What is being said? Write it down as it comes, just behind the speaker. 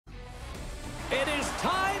It is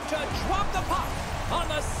time to drop the puck on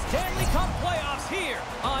the Stanley Cup playoffs here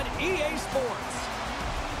on EA Sports.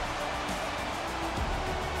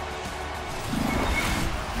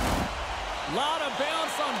 Lot of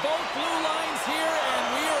bounce on both blue lines here, and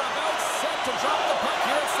we are about set to drop the puck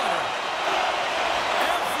here at center.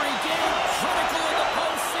 Every game critical in the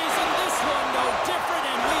postseason. This one no different,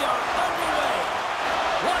 and we are underway.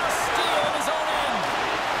 What a steal in his own end.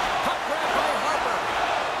 Puck grabbed by Harper.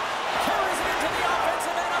 Carries it into the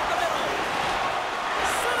offensive end up the middle.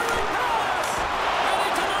 Centering pass. And he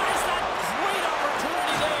denies that great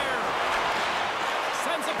opportunity there.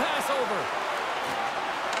 Sends a pass over.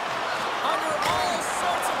 Under all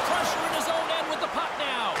sorts of pressure in his own end with the puck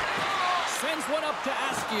now. Sends one up to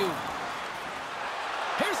Askew.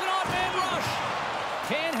 Here's an odd man rush.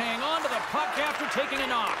 Can't hang on to the puck after taking a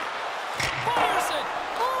knock. Fires it.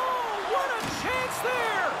 Oh, what a chance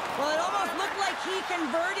there. Well, it almost looked like he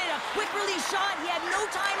converted a quick release shot. He had no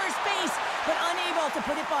time or space, but unable to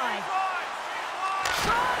put it by.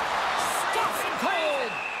 Shot. Stops him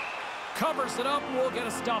cold. Covers it up and we'll get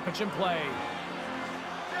a stoppage in play.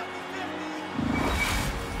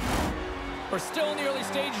 We're still in the early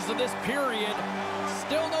stages of this period.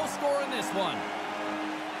 Still no score in this one.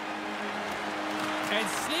 And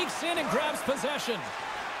sneaks in and grabs possession.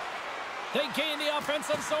 They gain the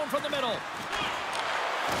offensive zone from the middle.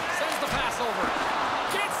 Sends the pass over.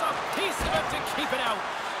 Gets a piece of it to keep it out.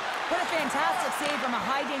 What a fantastic save from a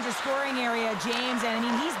high-danger scoring area, James. And, I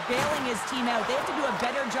mean, he's bailing his team out. They have to do a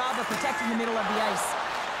better job of protecting the middle of the ice.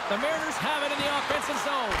 The Mariners have it in the offensive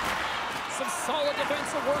zone. Some solid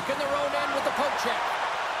defensive work in their own end with the poke check.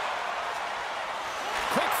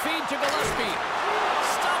 Quick feed to Gillespie.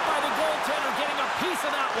 Stopped by the goaltender, getting a piece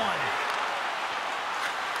of that one.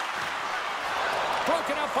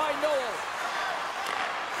 Broken up by Noel.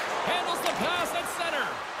 Handles the pass at center.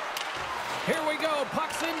 Here we go,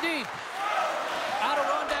 puck's in deep.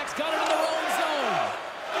 Adirondack's got it in their own zone.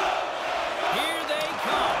 Here they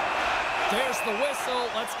come. There's the whistle.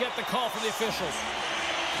 Let's get the call from the officials.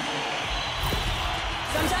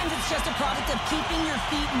 Sometimes it's just a product of keeping your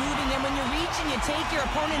feet moving, and when you reach and you take your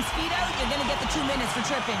opponent's feet out, you're going to get the 2 minutes for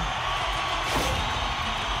tripping.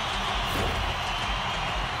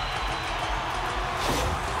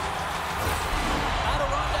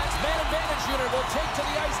 Adirondack's man advantage unit will take to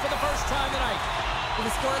the ice for the first time tonight.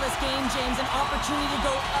 With a scoreless game, James, an opportunity to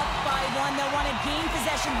go up by one. They'll want to gain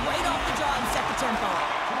possession right off the draw and set the tempo.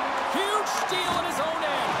 Huge steal in his own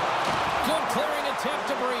end. Good clearing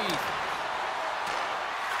attempt to breathe.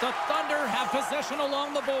 The Thunder have possession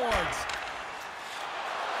along the boards.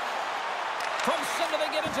 From center, they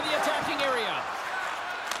get into the attacking area.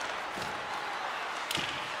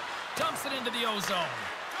 Dumps it into the O-zone.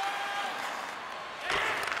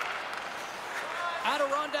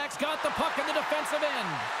 Adirondack's got the puck in the defensive end.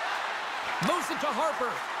 Moves it to Harper.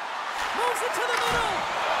 Moves it to the middle.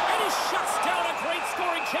 And he shuts down a great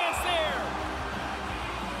scoring chance there.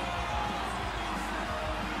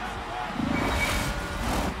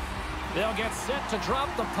 They'll get set to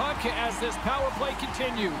drop the puck as this power play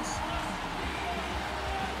continues.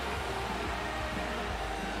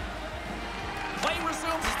 Play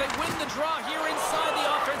resumes as they win the draw here inside the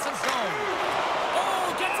offensive zone.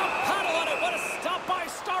 Oh, gets a paddle on it. What a stop by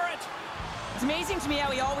Starrett. It's amazing to me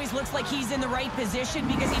how he always looks like he's in the right position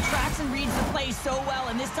because he tracks and reads the play so well.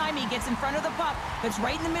 And this time he gets in front of the puck that's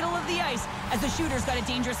right in the middle of the ice as the shooter's got a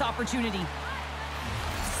dangerous opportunity.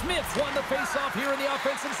 Smith won the face-off here in the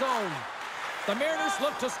offensive zone. The Mariners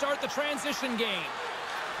look to start the transition game.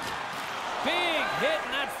 Big hit,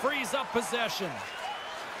 and that frees up possession.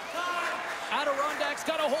 Adirondack's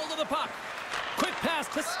got a hold of the puck. Quick pass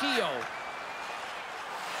to Skio.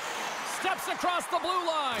 Steps across the blue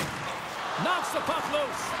line. Knocks the puck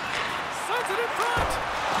loose. Sends it in front.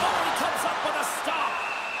 Oh, he comes up with a stop.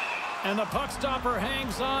 And the puck stopper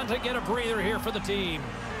hangs on to get a breather here for the team.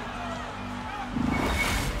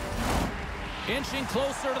 Inching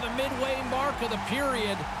closer to the midway mark of the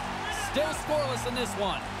period. Still scoreless in this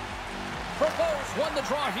one. Propose won the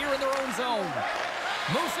draw here in their own zone.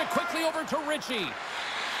 Moves it quickly over to Ritchie.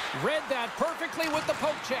 Read that perfectly with the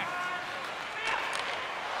poke check.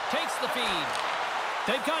 Takes the feed.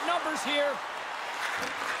 They've got numbers here.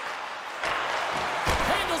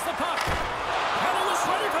 Handles the puck. And he was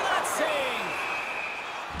ready for that save.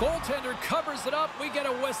 Goaltender covers it up. We get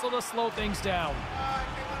a whistle to slow things down.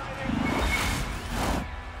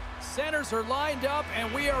 Centers are lined up,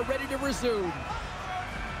 and we are ready to resume.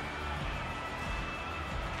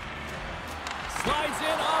 Slides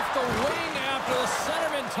in off the wing after the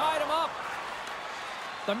centerman tied him up.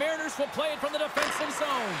 The Mariners will play it from the defensive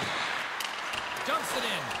zone. Dumps it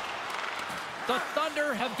in. The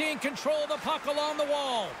Thunder have gained control of the puck along the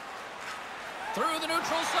wall. Through the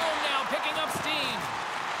neutral zone now, picking up steam.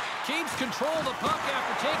 Keeps control of the puck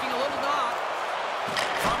after taking a little knock.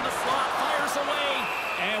 From the slot, fires away.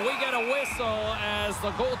 And we get a whistle as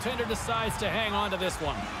the goaltender decides to hang on to this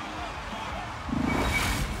one.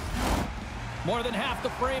 More than half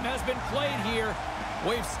the frame has been played here.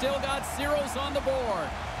 We've still got zeros on the board.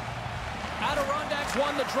 Adirondack's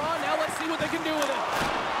won the draw. Now let's see what they can do with it.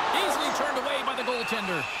 Easily turned away by the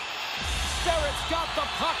goaltender. Sterrett's got the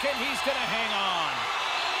puck, and he's going to hang on.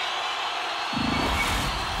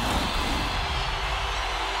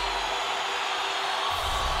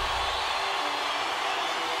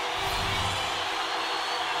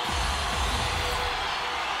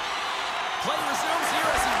 Play resumes here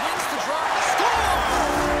as he wins the draw.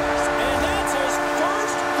 Scores! And that's his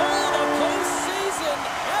first goal of the postseason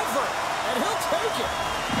ever. And he'll take it.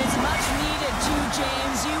 It's much needed too,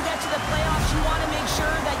 James. You get to the playoffs, you want to make sure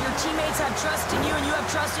that your teammates have trust in you and you have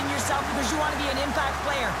trust in yourself because you want to be an impact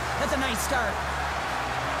player. That's a nice start.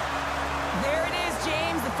 There it is,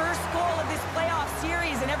 James, the first goal of this playoff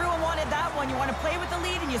series, and everyone wanted that one. You want to play with the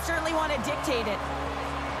lead, and you certainly want to dictate it.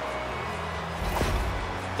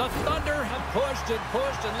 The Thunder have pushed,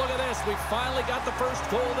 and look at this. We finally got the first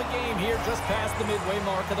goal of the game here just past the midway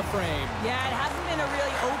mark of the frame. Yeah, it hasn't been a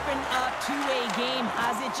really open-up two-way game,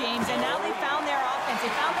 has it, James? And now they found their offense. They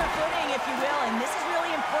found their footing, if you will, and this is really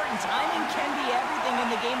important. Timing can be everything in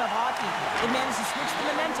the game of hockey. They managed to switch the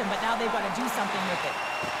momentum, but now they've got to do something with it.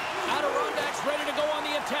 Adirondack's ready to go on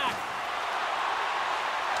the attack.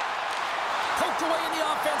 Poked away in the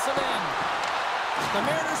offensive end. The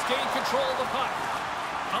Mariners gain control of the puck.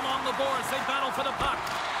 Along the boards, they battle for the puck.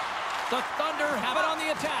 The Thunder have it on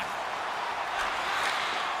the attack.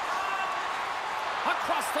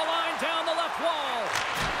 Across the line, down the left wall.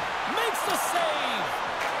 Makes the save.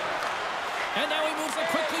 And now he moves it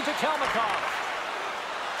quickly to Kalmakov.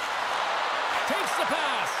 Takes the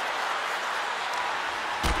pass.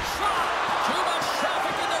 Shot. Too much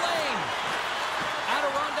traffic in the lane.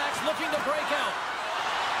 Adirondack's looking to break out.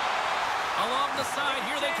 Along the side,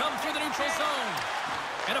 here they come through the neutral zone.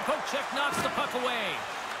 And a poke check knocks the puck away.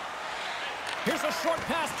 Here's a short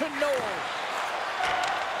pass to Noel.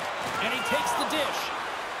 And he takes the dish.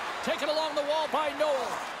 Taken along the wall by Noel.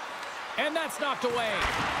 And that's knocked away.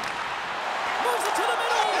 Moves it to the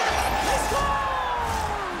middle. He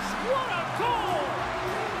scores! What a goal!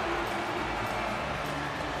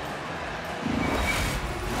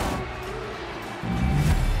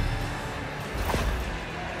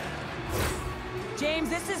 James,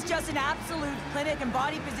 this is just an absolute clinic and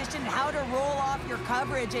body position how to roll off your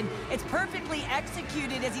coverage, and it's perfectly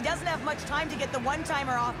executed as he doesn't have much time to get the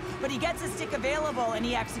one-timer off, but he gets his stick available and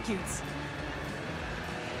he executes.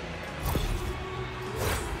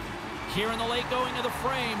 Here in the late going of the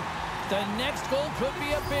frame, the next goal could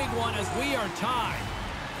be a big one as we are tied.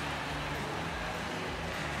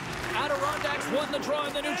 Adirondack's won the draw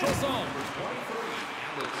in the neutral zone.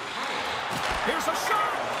 Here's a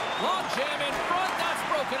shot. Long jam in front. That's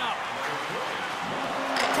broken up.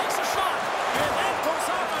 Takes a shot. And that goes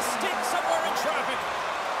off a stick somewhere in traffic.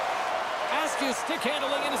 Askew's stick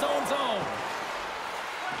handling in his own zone.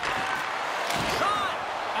 Shot.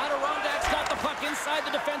 Adirondack's got the puck inside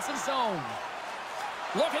the defensive zone.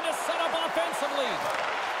 Looking to set up offensively.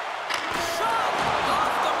 Shot.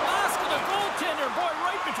 Off the mask of the goaltender. Boy,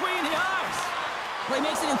 right between the eyes. Well, he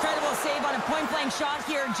makes an incredible save on a point-blank shot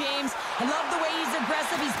here, James. I love the way he's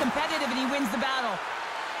aggressive, he's competitive, and he wins the battle.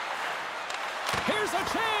 Here's a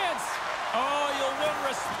chance. Oh, you'll win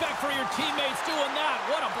respect for your teammates doing that.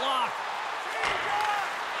 What a block.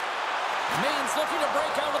 Maine's looking to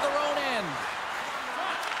break out of their own end.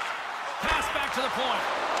 Pass back to the point.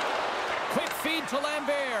 Quick feed to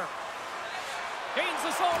Lambert. Gains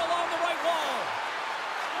the zone along the right wall.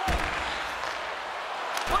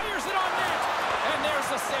 Fires it on net. And there's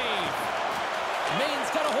the save. Maine's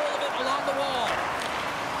got a hold of it along the wall.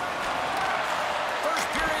 First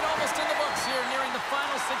period almost in the books here, nearing the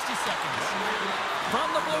final 60 seconds. From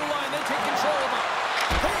the blue line, they take control of it.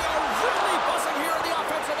 They are really buzzing here on the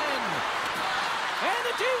offensive end. And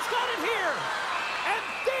the team's got it here. And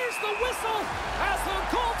there's the whistle as the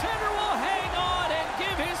goaltender will hang on and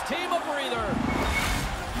give his team a breather.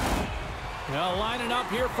 Now lining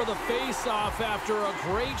up here for the face-off after a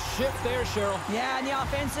great shift there, Cheryl. Yeah, in the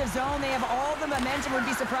offensive zone, they have all the momentum. Would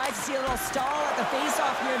be surprised to see a little stall at the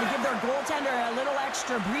face-off here to give their goaltender a little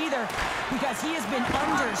extra breather because he has been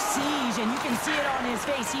under siege, and you can see it on his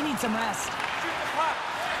face. He needs some rest.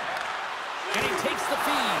 And he takes the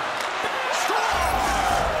feed.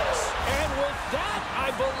 Scores! And with that,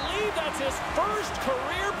 I believe that's his first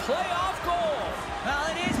career playoff goal.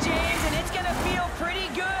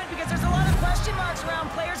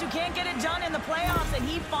 playoffs, and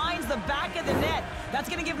he finds the back of the net. That's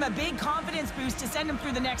going to give him a big confidence boost to send him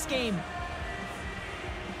through the next game.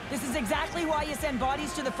 This is exactly why you send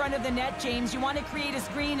bodies to the front of the net, James. You want to create a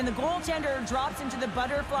screen, and the goaltender drops into the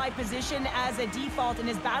butterfly position as a default and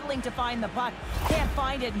is battling to find the puck. Can't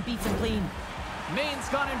find it and beats him clean. Maine's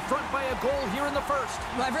gone in front by a goal here in the first.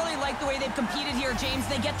 Well, I really like the way they've competed here, James.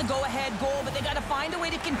 They get the go-ahead goal, but they got to find a way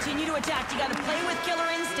to continue to attack. You got to play with killer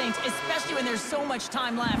instinct, especially when there's so much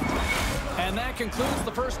time left. And that concludes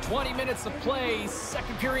the first 20 minutes of play.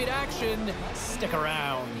 Second period action. Stick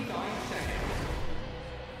around.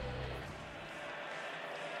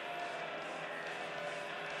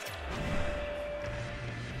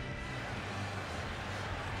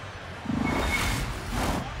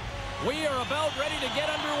 We are about ready to get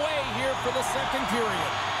underway here for the second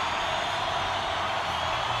period.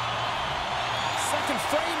 Second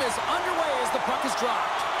frame is underway as the puck is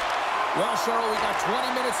dropped. Well, Cheryl, we got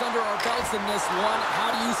 20 minutes under our belts in this one. How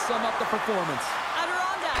do you sum up the performance?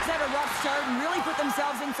 Adirondacks had a rough start and really put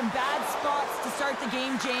themselves in some bad spots to start the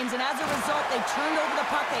game, James. And as a result, they turned over the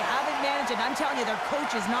puck. They haven't managed it. I'm telling you, their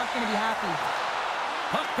coach is not going to be happy.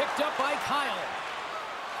 Puck picked up by Kyle.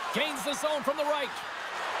 Gains the zone from the right.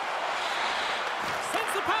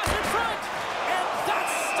 Sends the pass in front, and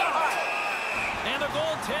that's stopped. And the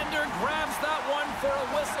goaltender grabs that one for a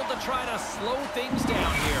whistle to try to slow things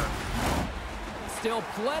down here. Still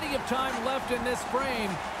plenty of time left in this frame.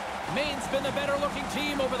 Maine's been the better-looking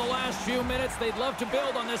team over the last few minutes. They'd love to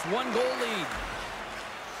build on this one-goal lead.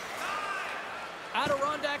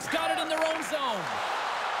 Adirondack's got it in their own zone.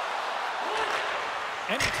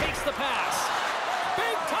 And he takes the pass.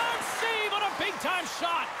 Big-time save on a big-time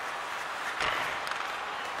shot.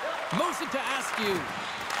 Moves it to Askew.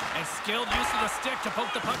 And skilled use of the stick to poke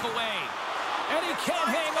the puck away. And he can't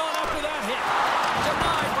hang on after that hit.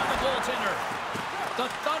 Denied by the goaltender. The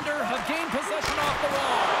Thunder have gained possession off the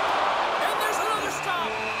wall. And there's another stop.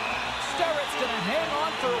 Starrett's going to hang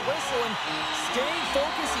on for a whistle, and staying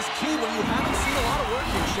focused is key when you haven't seen a lot of work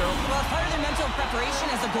here, Cheryl. Well, part of their mental preparation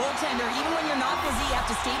as a goaltender, even when you're not busy, you have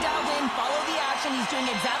to stay dialed in, follow the action. He's doing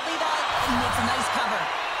exactly that. He makes a nice cover.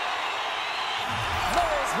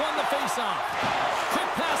 Knowles won the faceoff. Quick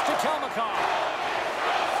pass to Kalmakov.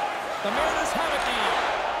 The Mariners have it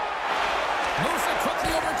now. Moves it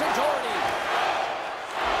quickly over to Doherty.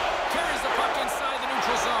 Carries the puck inside the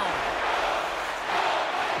neutral zone.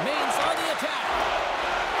 Maine's on the attack.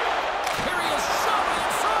 Here he is, shot in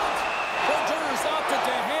front. Rogers opted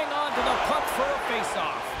to hang on to the puck for a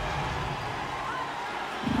faceoff.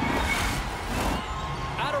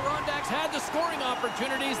 Adirondacks had the scoring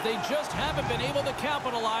opportunities. They just haven't been able to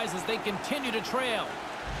capitalize as they continue to trail.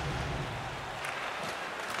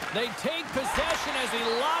 They take possession as he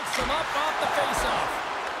locks them up off the faceoff.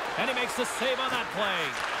 And he makes the save on that play.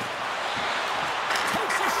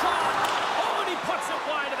 Takes a shot. Oh, and he puts it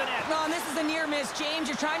wide of the net. No, and this is a near miss,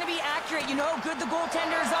 James. You're trying to be accurate. You know how good the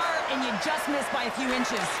goaltenders are, and you just miss by a few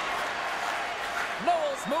inches.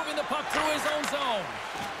 Knowles moving the puck through his own zone.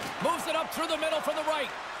 Moves it up through the middle from the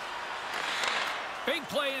right. Big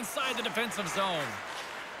play inside the defensive zone.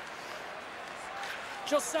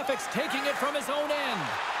 Josephics taking it from his own end.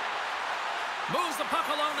 Moves the puck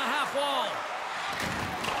along the half wall.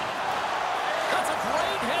 That's a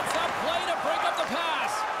great heads-up play to break up the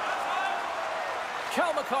pass.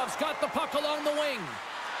 Kalmakov's got the puck along the wing.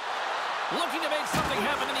 Looking to make something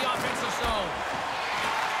happen in the offensive zone.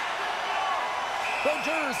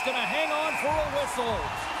 Rogers gonna hang on for a whistle.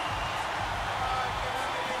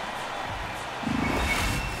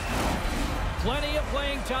 Plenty of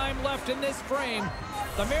playing time left in this frame.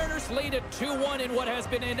 The Mariners lead at 2-1 in what has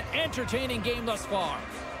been an entertaining game thus far.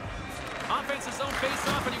 Offensive zone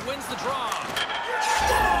face-off, and he wins the draw.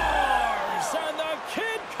 Scores! And the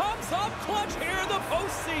kid comes up clutch here in the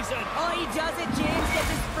postseason. Oh, he does it, James.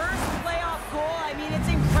 Gets his first playoff goal. I mean, it's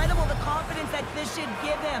incredible the confidence that this should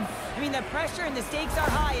give him. I mean, the pressure and the stakes are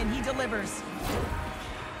high, and he delivers.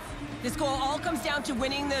 This goal all comes down to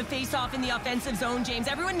winning the face-off in the offensive zone, James.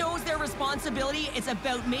 Everyone knows their responsibility. It's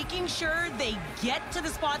about making sure they get to the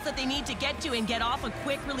spots that they need to get to and get off a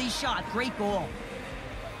quick release shot. Great goal.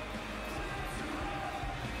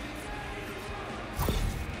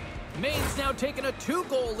 Maine's now taken a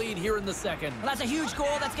 2-goal lead here in the second. Well, that's a huge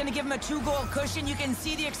goal. That's going to give him a 2-goal cushion. You can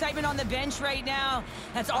see the excitement on the bench right now.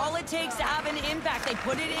 That's all it takes to have an impact. They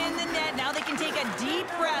put it in the net. Now they can take a deep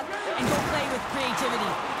breath and go play with creativity.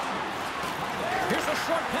 Here's a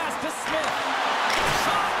short pass to Smith.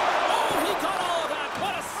 Shot! Oh, he got all of that.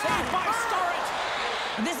 What a save by Starrett.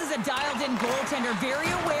 This is a dialed-in goaltender.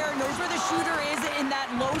 Very aware, knows where the shooter is in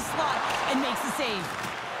that low slot, and makes the save.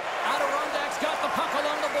 Adirondack's got the puck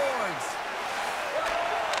along the boards.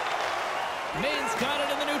 Maine's got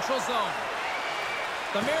it in the neutral zone.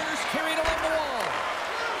 The Mariners carry it along the wall.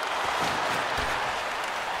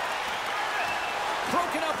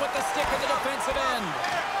 Broken up with the stick in the defensive end.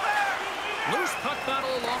 Loose puck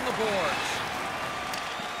battle along the boards.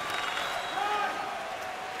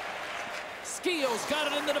 Skio's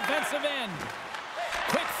got it in the defensive end.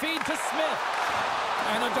 Quick feed to Smith.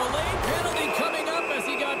 And a delayed penalty coming up as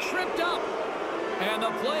he got tripped up. And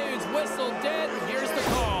the play is whistled dead. Here's the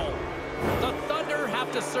call. The Thunder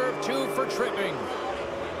have to serve 2 for tripping.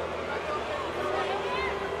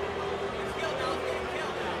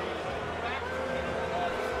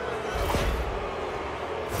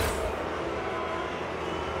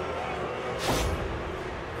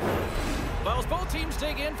 Well, as both teams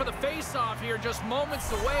dig in for the face-off here, just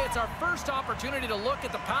moments away, it's our first opportunity to look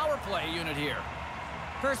at the power play unit here.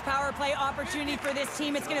 First power play opportunity for this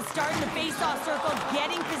team. It's going to start in the face-off circle,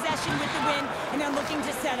 getting possession with the win, and they're looking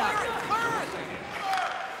to set up.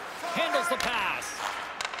 Handles the pass.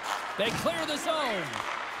 They clear the zone.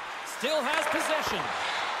 Still has possession.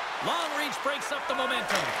 Long reach breaks up the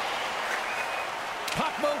momentum.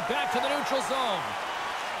 Puck moved back to the neutral zone.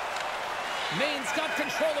 Maine's got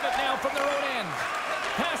control of it now from their own end.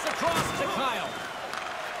 Pass across to Kyle.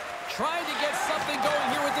 Trying to get something going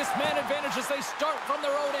here with this man advantage as they start from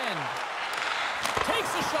their own end.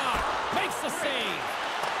 Takes a shot. Makes the save.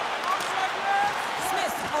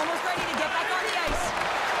 Smith almost ready to get back on the ice.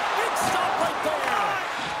 Big stop right there.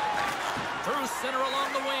 Through center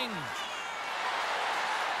along the wing.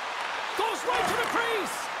 Goes right to the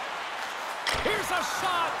crease. Here's a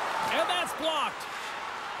shot, and that's blocked.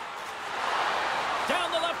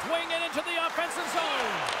 Down the left wing and into the offensive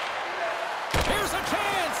zone. Here's a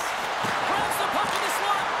chance. Grabs the puck in the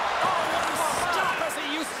slot. Oh, what a stop as he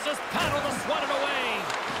uses his paddle to swat it away.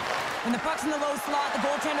 When the puck's in the low slot, the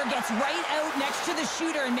goaltender gets right out next to the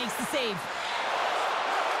shooter and makes the save.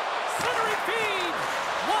 Centering feed.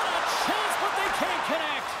 What a chance, but they can't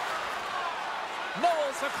connect.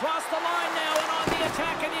 Knowles across the line now and on the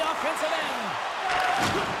attack in the offensive end.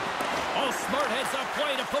 Oh, smart heads up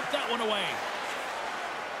play to poke that one away.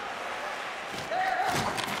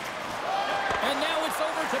 And now it's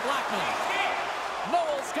over to Blackman.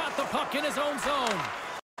 Knowles got the puck in his own zone.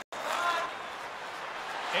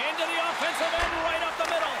 Into the offensive end, right up the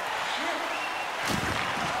middle.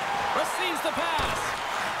 Receives the pass.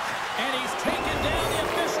 And he's taken down. The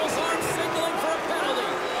officials aren't signaling for a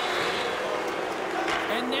penalty.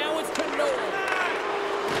 And now it's to Knowles.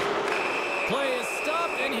 Play is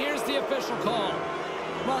stopped, and here's the official call.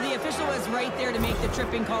 Well, the official was right there to make the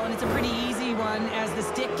tripping call, and it's a pretty easy one as the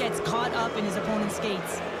stick gets caught up in his opponent's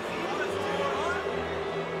skates.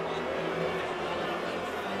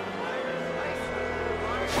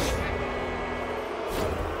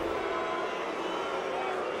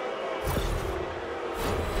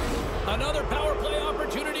 Another power play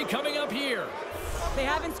opportunity coming up here. They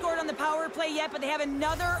haven't scored on the power play yet, but they have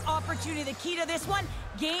another opportunity. The key to this one,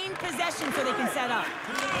 gain possession so they can set up.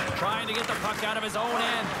 Trying to get the puck out of his own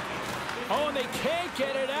end. Oh, and they can't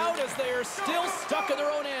get it out as they are still stuck in their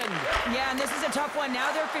own end. Yeah, and this is a tough one.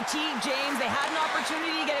 Now they're fatigued, James. They had an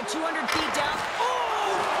opportunity to get it 200 feet down.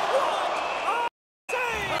 Oh, what a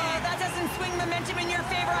save! That doesn't swing momentum in your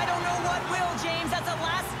favor. I don't know what will, James. That's a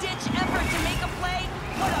last-ditch effort to make a play.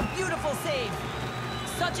 What a beautiful save.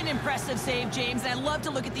 Such an impressive save, James. And I love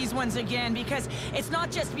to look at these ones again because it's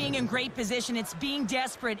not just being in great position, it's being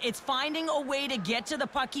desperate. It's finding a way to get to the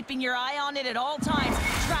puck, keeping your eye on it at all times,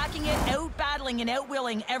 tracking it, out-battling and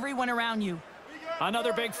out-willing everyone around you.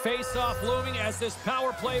 Another big face-off looming as this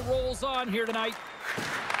power play rolls on here tonight.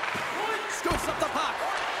 Scoops up the puck.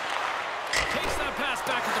 Takes that pass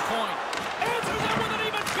back at the point. Answers it with an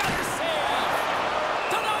even better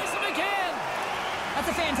save. Denies him again. That's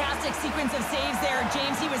a fantastic sequence of saves there,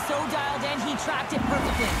 James. He was so dialed in, he tracked it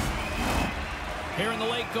perfectly. Here in the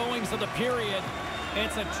late goings of the period,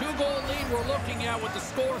 it's a 2-goal lead we're looking at with the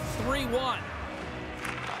score 3-1.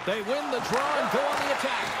 They win the draw and go on the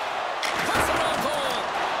attack. Personal goal.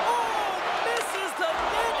 Oh, misses the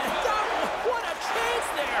net. What a chance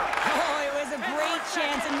there. Oh, it was a great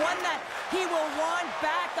chance and one that he will want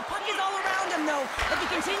back. The puck is all around him, though. If he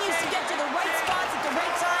continues to get to the right spots at the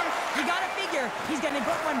right time, you got to figure he's going to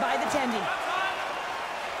put one by the tendy.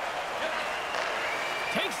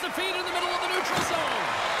 Takes the feed in the middle of the neutral zone.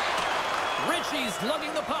 Ritchie's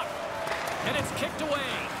lugging the puck, and it's kicked away.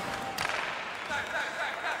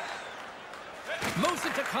 Moves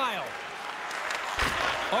it to Kyle.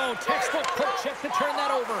 Oh, textbook poke check to turn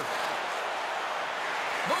that over.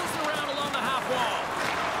 Moves it around along the half wall.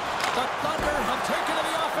 The Thunder have taken to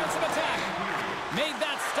the offensive attack. Made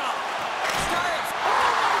that stop. Starts.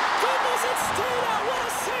 Oh, my goodness, it's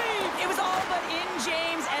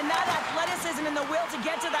to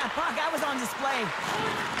get to that puck. That was on display.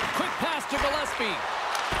 Quick pass to Gillespie.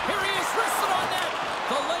 Here he is, wristed on net.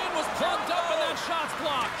 The lane was plugged up and that shot's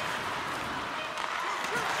blocked.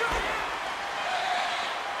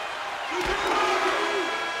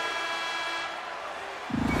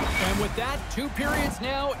 And with that, 2 periods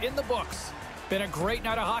now in the books. Been a great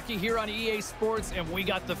night of hockey here on EA Sports, and we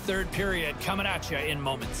got the 3rd period coming at you in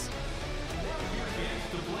moments.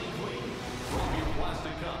 Drop your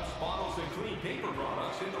plastic cups, bottles, and clean paper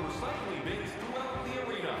products in the recycling bins throughout the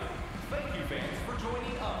arena. Thank you, fans, for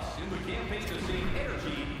joining us in the campaign to save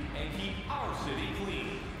energy and keep our city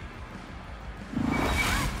clean.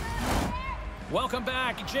 Welcome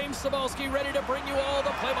back. James Cebulski ready to bring you all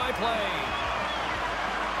the play-by-play.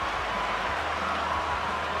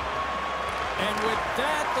 And with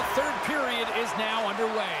that, the 3rd period is now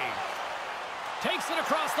underway. Takes it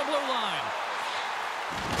across the blue line.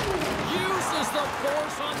 Uses the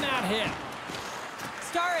force on that hit.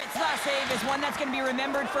 Starrett's last save is one that's going to be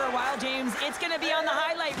remembered for a while, James. It's going to be on the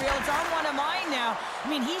highlight reel. It's on one of mine now. I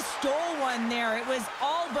mean, he stole one there. It was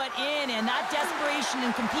all but in, and that desperation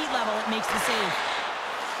and compete level, it makes the save.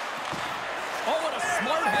 Oh, what a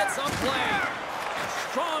smart heads-up play.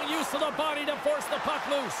 Strong use of the body to force the puck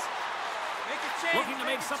loose. Looking to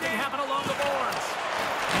make something happen along the boards.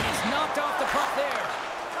 And he's knocked off the puck there.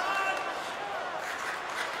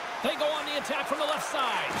 They go on the attack from the left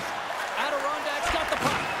side. Adriondack's got the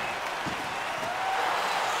puck.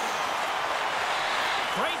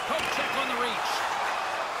 Great poke check on the reach.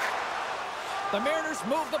 The Mariners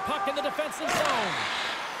move the puck in the defensive zone.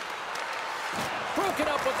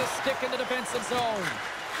 Broken up with the stick in the defensive zone.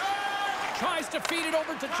 Tries to feed it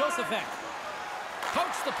over to Josephic.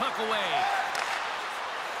 Pokes the puck away.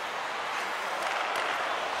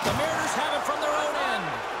 The Mariners have it from their own end.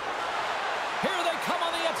 Here they come on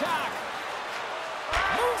the attack.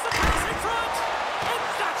 Moves the pass in front. And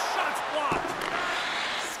that shot's blocked.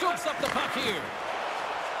 Scoops up the puck here.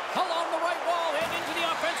 Along the right wall and into the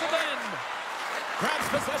offensive end. Grabs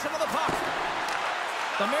possession of the puck.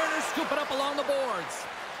 The Mariners scoop it up along the boards.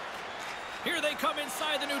 Here they come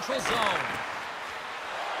inside the neutral zone.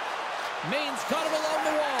 Maine's got it along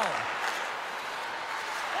the wall.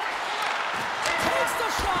 Takes the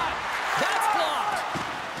shot. That's blocked.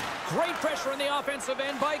 Great pressure in the offensive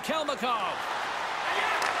end by Kelmakov.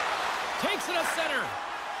 Takes it to center.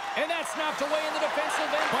 And that's knocked away in the defensive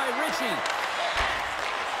end by Ritchie.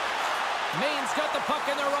 Maine's got the puck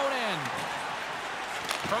in their own end.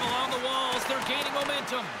 From along the walls, they're gaining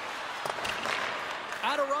momentum.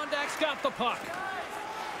 Adriondack's got the puck.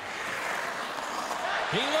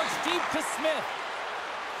 He looks deep to Smith.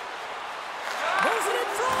 Moves it in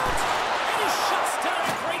front. And he shuts down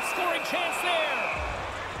a great scoring chance there.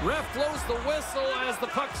 Ref blows the whistle as the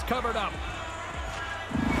puck's covered up.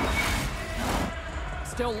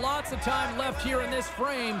 Still lots of time left here in this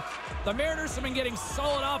frame. The Mariners have been getting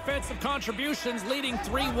solid offensive contributions, leading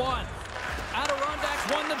 3-1.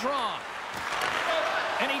 Adriondack's won the draw.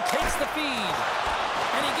 And he takes the feed.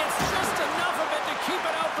 And he gets just enough of it to keep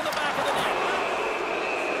it out for the back of the net.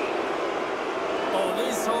 Oh,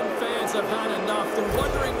 these home fans have had enough. They're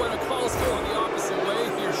wondering when a call's going the opposite way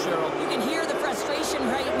here, Cheryl. You can hear the frustration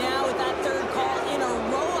right now with that 3rd call in a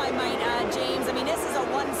row, I might add, James. I mean, this is a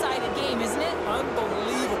one-sided game, isn't it?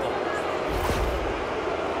 Unbelievable.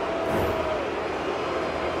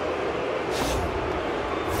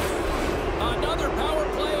 Another power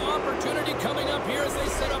play opportunity coming up here as they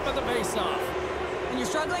set up at the faceoff. When you're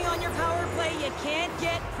struggling on your power play, you can't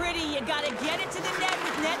get pretty. You got to get it to the net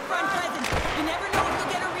with net front presence. You never know if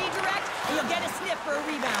you'll get a redirect or you'll get a sniff for a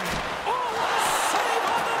rebound. Oh, what a save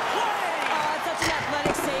on the play! Oh, it's such an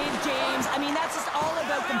athletic save, James. I mean, that's just all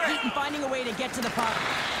about competing, finding a way to get to the puck.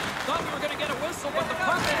 Thought we were going to get a whistle, but the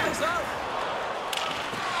puck goes out.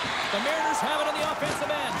 The Mariners have it on the offensive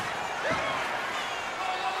end.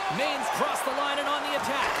 Maine's crossed the line and on the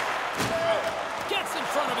attack. Gets in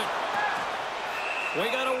front of it. We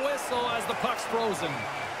got a whistle as the puck's frozen.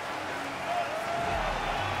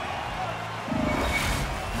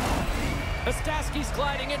 Estaski's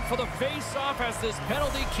gliding in for the face-off as this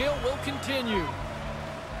penalty kill will continue.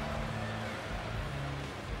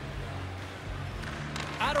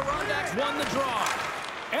 Adriondack's won the draw.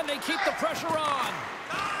 And they keep the pressure on.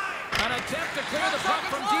 An attempt to clear the puck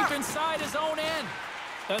from deep inside his own end.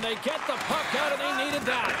 And they get the puck out, and they needed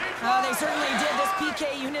that. They certainly did. This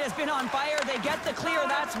PK unit has been on fire. They get the clear.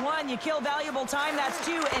 That's 1. You kill valuable time. That's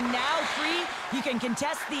 2. And now 3, you can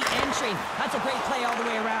contest the entry. That's a great play all the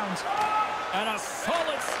way around. And a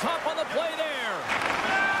solid stop on the play there.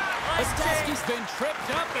 Estaski's been tripped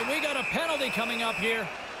up, and we got a penalty coming up here.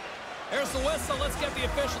 Here's the whistle. Let's get the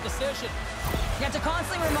official decision. You have to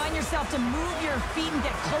constantly remind yourself to move your feet and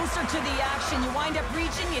get closer to the action. You wind up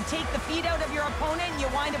reaching, you take the feet out of your opponent, and you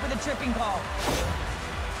wind up with a tripping call.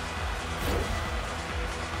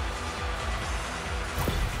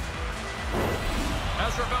 As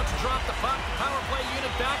we're about to drop the puck, the power play unit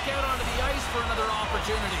back out onto the ice for another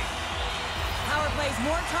opportunity. Power plays,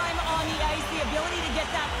 more time on the ice, the ability to get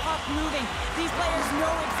that puck moving. These players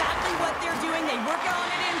know exactly what they're doing. They work on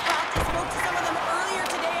it in practice. Spoke to some of them earlier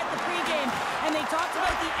today at the pregame, and they talked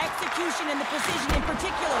about the execution and the precision in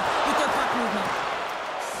particular with their puck movement.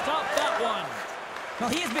 Stop that one.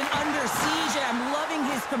 Well, he has been under siege, and I'm loving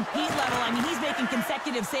his compete level. I mean, he's making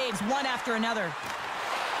consecutive saves, one after another.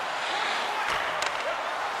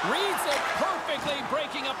 Reads it perfectly,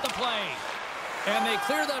 breaking up the play. And they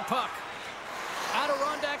clear that puck.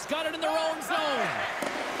 Adirondack's got it in their own zone.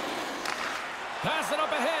 Pass it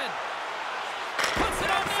up ahead. Puts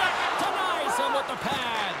it on net. Denies him with the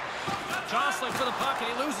pad. Jostling for the puck,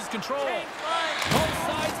 and he loses control. Both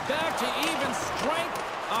sides back to even strength.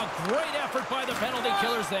 A great effort by the penalty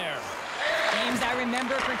killers there. James, I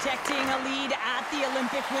remember protecting a lead at the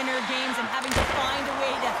Olympic Winter Games and having to find a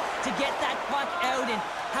way to get that puck out, and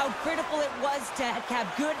how critical it was to have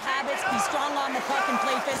good habits, be strong on the puck, and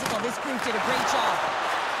play physical. This group did a great job.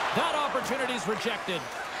 That opportunity is rejected.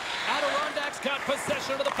 Adirondack's got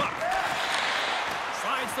possession of the puck.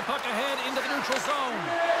 Slides the puck ahead into the neutral zone.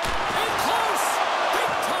 In close!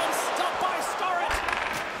 Big time stop by Starrett.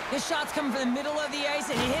 This shot's coming from the middle of the ice,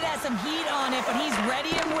 and it has some heat on it, but he's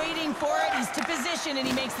ready and waiting for it. He's to position, and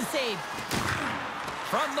he makes the save.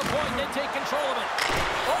 From the point, they take control of it.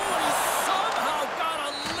 Oh, and he somehow got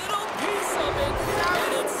a little piece of it,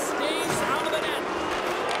 and it stays out of the net.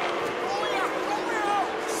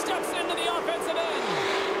 Steps into the offensive end.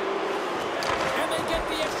 And they get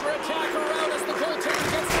the extra attacker out as the goaltender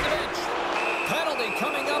gets to the bench. Penalty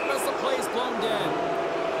coming up as the play's blown dead.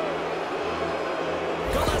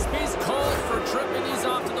 Gillespie's called for tripping. He's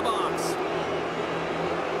off to the box.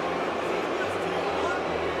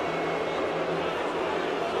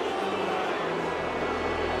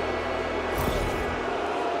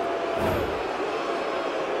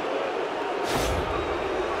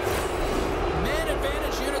 Man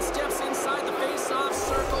advantage unit steps inside the face-off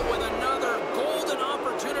circle with another golden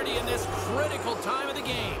opportunity in this critical time of the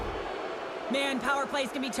game. Man, power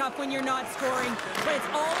plays can be tough when you're not scoring, but it's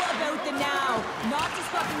all about the now. Not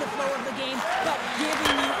disrupting the flow of the game, but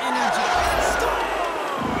giving you energy.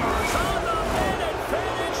 Scores on the minute,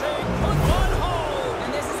 finishing, put one home.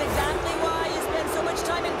 And this is exactly why you spend so much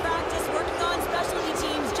time in practice working on specialty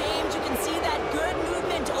teams, James. You can see that good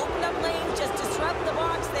movement to open up lanes, just disrupt the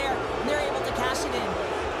box there, and they're able to cash it in.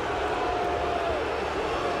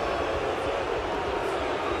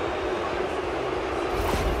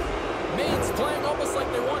 Maine's playing almost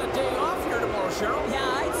like they want a day off here tomorrow, Cheryl.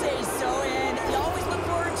 Yeah, I'd say so, and you always look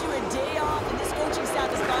forward to a day off, and this coaching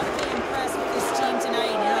staff has got to be impressed with this team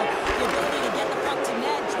tonight. You know, the ability to get the puck to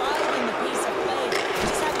net, driving the pace of play, and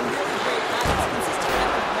just having really great habits, consistent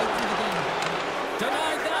effort right through the game.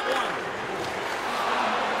 Denied that one.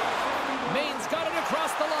 Maine's got it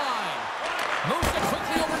across the line. Moves it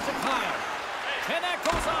quickly over to Kyle. And that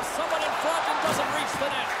goes off someone in front and doesn't reach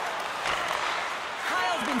the net.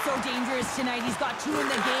 Kyle's been so dangerous tonight. He's got 2 in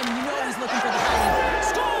the game, and you know he's looking for the penalty.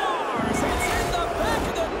 Scores! It's in the back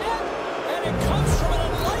of the net, and it comes from an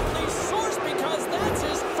unlikely source because that's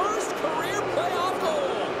his first career playoff goal.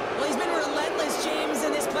 Well, he's been relentless, James,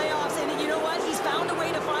 in this playoffs, and you know what? He's found a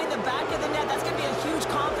way to find the back of the net. That's going to be a huge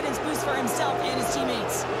confidence boost for himself and his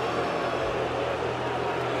teammates.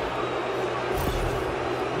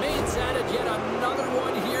 Maine's added yet another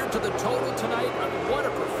one here to the total tonight. I mean, what a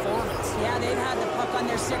performance. Yeah, they've had the puck on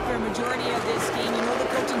their stick for a majority of this game. You know the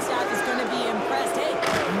coaching staff is going to be impressed. Hey,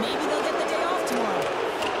 maybe they'll get the day off tomorrow.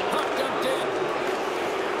 Puck dumped in.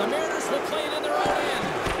 The Mariners will play it in their own end.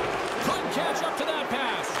 Couldn't catch up to that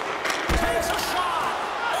pass. Takes a shot.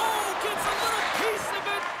 Oh, gets a little piece of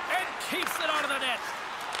it and keeps it out of the net.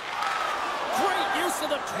 Great use of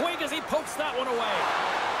the twig as he pokes that one away.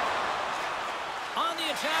 On the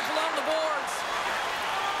attack along the boards.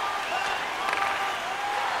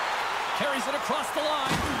 Carries it across the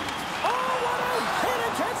line. Oh, what a hit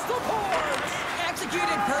against the boards!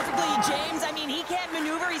 Executed perfectly, James. I mean, he can't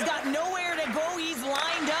maneuver. He's got nowhere to go. He's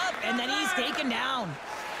lined up, and then he's taken down.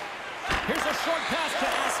 Here's a short pass to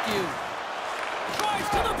Askew. Drives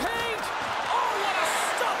to the paint. Oh, what a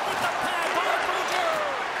stop with the pad by Bouger.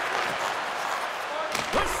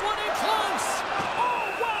 This one in close.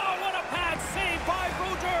 Oh, wow, what a pad save by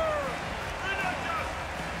Bouger.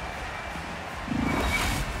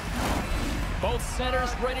 Both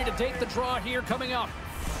centers ready to take the draw here coming up.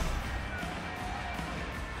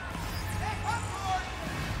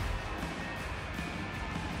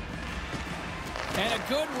 And a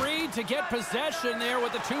good read to get possession there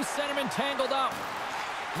with the two centermen tangled up.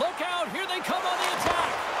 Look out, here they come on the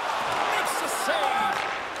attack. Makes a save.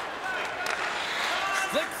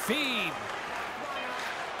 Slick feed.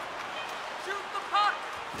 Shoot the puck.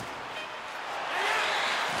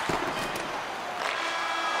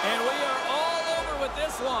 And we are all over with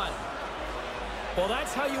this one. Well,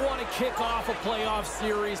 that's how you want to kick off a playoff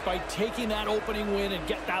series, by taking that opening win and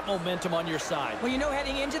get that momentum on your side. Well, you know,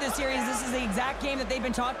 heading into the series, this is the exact game that they've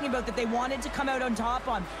been talking about, that they wanted to come out on top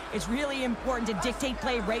on. It's really important to dictate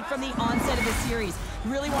play right from the onset of the series.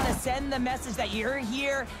 You really want to send the message that you're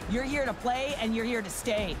here to play, and you're here to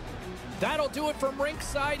stay. That'll do it from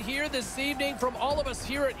Rinkside here this evening. From all of us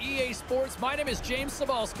here at EA Sports, my name is James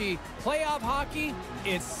Cebulski. Playoff hockey,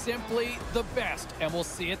 it's simply the best, and we'll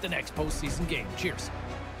see you at the next postseason game. Cheers.